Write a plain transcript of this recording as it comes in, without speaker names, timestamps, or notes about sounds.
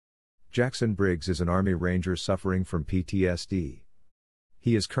Jackson Briggs is an Army Ranger suffering from PTSD.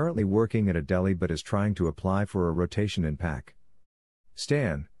 He is currently working at a deli but is trying to apply for a rotation in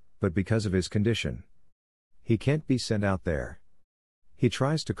Pakistan, but because of his condition, he can't be sent out there. He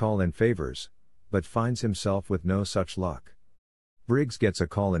tries to call in favors, but finds himself with no such luck. Briggs gets a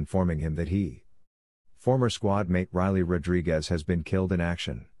call informing him that former squad mate Riley Rodriguez has been killed in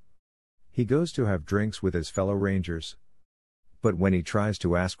action. He goes to have drinks with his fellow Rangers, but when he tries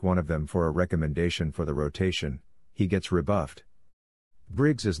to ask one of them for a recommendation for the rotation, he gets rebuffed.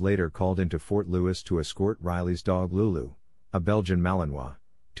 Briggs is later called into Fort Lewis to escort Riley's dog Lulu, a Belgian Malinois,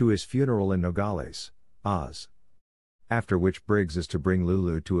 to his funeral in Nogales, Oz. After which Briggs is to bring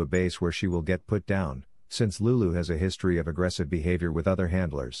Lulu to a base where she will get put down, since Lulu has a history of aggressive behavior with other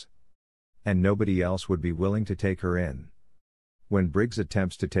handlers, and nobody else would be willing to take her in. When Briggs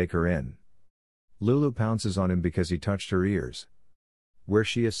attempts to take her in, Lulu pounces on him because he touched her ears, where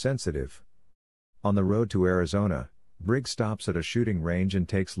she is sensitive. On the road to Arizona, Briggs stops at a shooting range and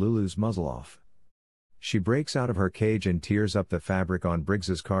takes Lulu's muzzle off. She breaks out of her cage and tears up the fabric on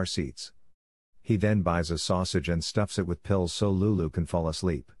Briggs's car seats. He then buys a sausage and stuffs it with pills so Lulu can fall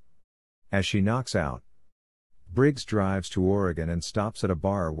asleep. As she knocks out, Briggs drives to Oregon and stops at a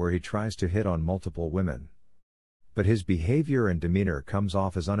bar where he tries to hit on multiple women. But his behavior and demeanor comes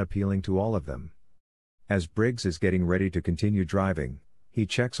off as unappealing to all of them. As Briggs is getting ready to continue driving, he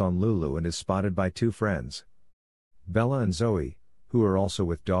checks on Lulu and is spotted by two friends, Bella and Zoe, who are also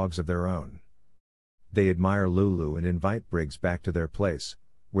with dogs of their own. They admire Lulu and invite Briggs back to their place,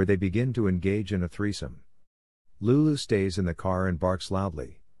 where they begin to engage in a threesome. Lulu stays in the car and barks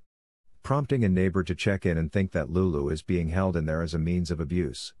loudly, prompting a neighbor to check in and think that Lulu is being held in there as a means of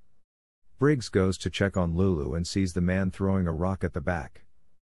abuse. Briggs goes to check on Lulu and sees the man throwing a rock at the back,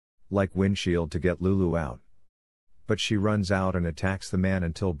 like windshield, to get Lulu out. But she runs out and attacks the man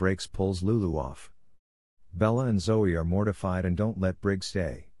until Briggs pulls Lulu off. Bella and Zoe are mortified and don't let Briggs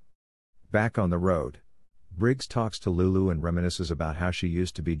stay. Back on the road, Briggs talks to Lulu and reminisces about how she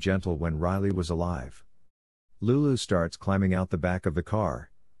used to be gentle when Riley was alive. Lulu starts climbing out the back of the car,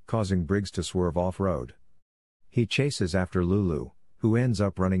 causing Briggs to swerve off-road. He chases after Lulu, who ends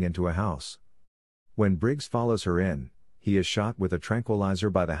up running into a house. When Briggs follows her in, he is shot with a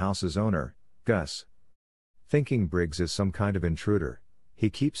tranquilizer by the house's owner, Gus. Thinking Briggs is some kind of intruder, he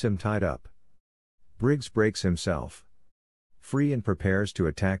keeps him tied up. Briggs breaks himself free and prepares to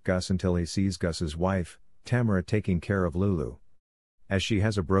attack Gus until he sees Gus's wife, Tamara, taking care of Lulu, as she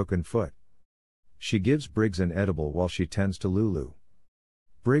has a broken foot. She gives Briggs an edible while she tends to Lulu.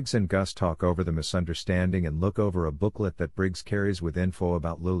 Briggs and Gus talk over the misunderstanding and look over a booklet that Briggs carries with info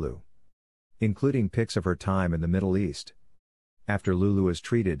about Lulu, including pics of her time in the Middle East. After Lulu is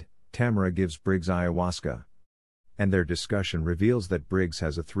treated, Tamara gives Briggs ayahuasca, and their discussion reveals that Briggs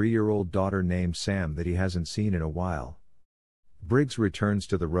has a 3-year-old daughter named Sam that he hasn't seen in a while. Briggs returns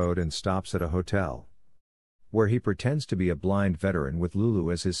to the road and stops at a hotel, where he pretends to be a blind veteran with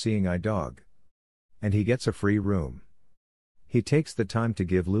Lulu as his seeing eye dog, and he gets a free room. He takes the time to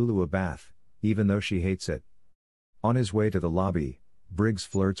give Lulu a bath, even though she hates it. On his way to the lobby, Briggs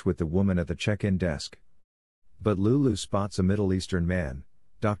flirts with the woman at the check-in desk, but Lulu spots a Middle Eastern man,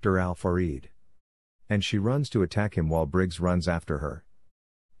 Dr. Al-Farid, and she runs to attack him while Briggs runs after her.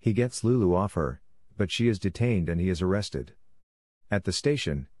 He gets Lulu off her, but she is detained and he is arrested. At the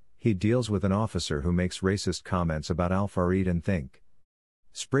station, he deals with an officer who makes racist comments about Al-Farid and think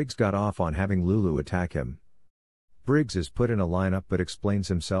Briggs got off on having Lulu attack him. Briggs is put in a lineup but explains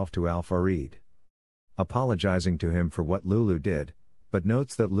himself to Al-Farid, apologizing to him for what Lulu did, but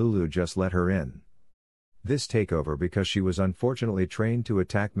notes that Lulu just let her in this takeover because she was unfortunately trained to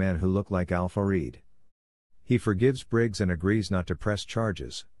attack men who look like Al-Farid. He forgives Briggs and agrees not to press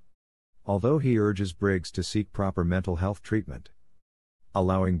charges, although he urges Briggs to seek proper mental health treatment,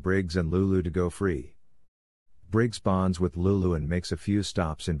 allowing Briggs and Lulu to go free. Briggs bonds with Lulu and makes a few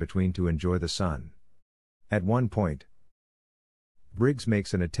stops in between to enjoy the sun. At one point, Briggs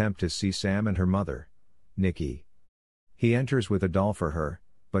makes an attempt to see Sam and her mother, Nikki. He enters with a doll for her,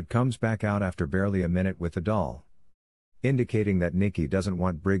 but comes back out after barely a minute with the doll, indicating that Nikki doesn't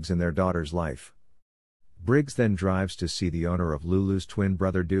want Briggs in their daughter's life. Briggs then drives to see the owner of Lulu's twin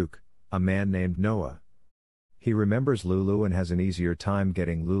brother Duke, a man named Noah. He remembers Lulu and has an easier time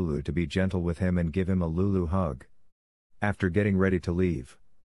getting Lulu to be gentle with him and give him a Lulu hug. After getting ready to leave,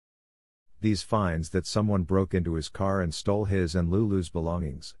 these finds that someone broke into his car and stole his and Lulu's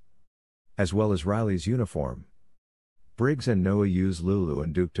belongings, as well as Riley's uniform. Briggs and Noah use Lulu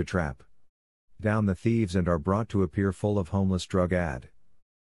and Duke to trap down the thieves and are brought to a pier full of homeless drug ad.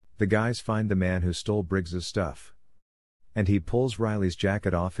 The guys find the man who stole Briggs's stuff. And he pulls Riley's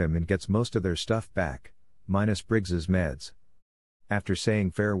jacket off him and gets most of their stuff back, minus Briggs's meds. After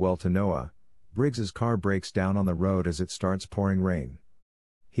saying farewell to Noah, Briggs's car breaks down on the road as it starts pouring rain.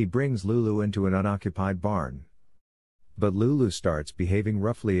 He brings Lulu into an unoccupied barn. But Lulu starts behaving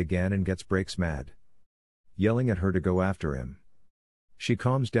roughly again and gets Briggs mad, yelling at her to go after him. She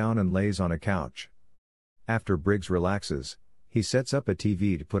calms down and lays on a couch. After Briggs relaxes, he sets up a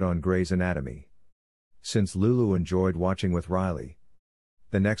TV to put on Grey's Anatomy, since Lulu enjoyed watching with Riley.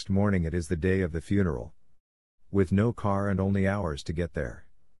 The next morning it is the day of the funeral. With no car and only hours to get there,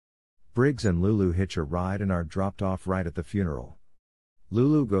 Briggs and Lulu hitch a ride and are dropped off right at the funeral.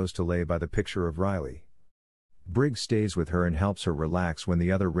 Lulu goes to lay by the picture of Riley. Briggs stays with her and helps her relax when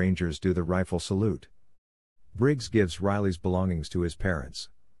the other Rangers do the rifle salute. Briggs gives Riley's belongings to his parents.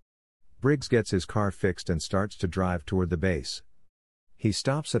 Briggs gets his car fixed and starts to drive toward the base. He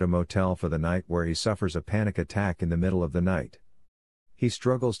stops at a motel for the night where he suffers a panic attack in the middle of the night. He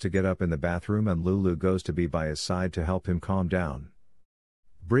struggles to get up in the bathroom and Lulu goes to be by his side to help him calm down.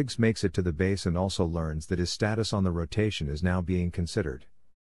 Briggs makes it to the base and also learns that his status on the rotation is now being considered.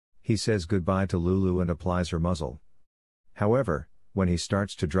 He says goodbye to Lulu and applies her muzzle. However, when he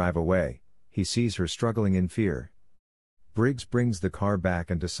starts to drive away, he sees her struggling in fear. Briggs brings the car back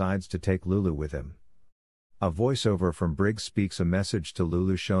and decides to take Lulu with him. A voiceover from Briggs speaks a message to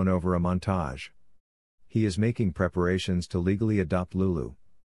Lulu shown over a montage. He is making preparations to legally adopt Lulu.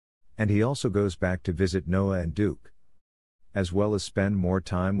 And he also goes back to visit Noah and Duke, as well as spend more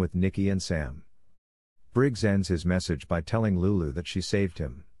time with Nikki and Sam. Briggs ends his message by telling Lulu that she saved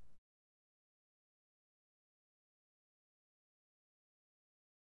him.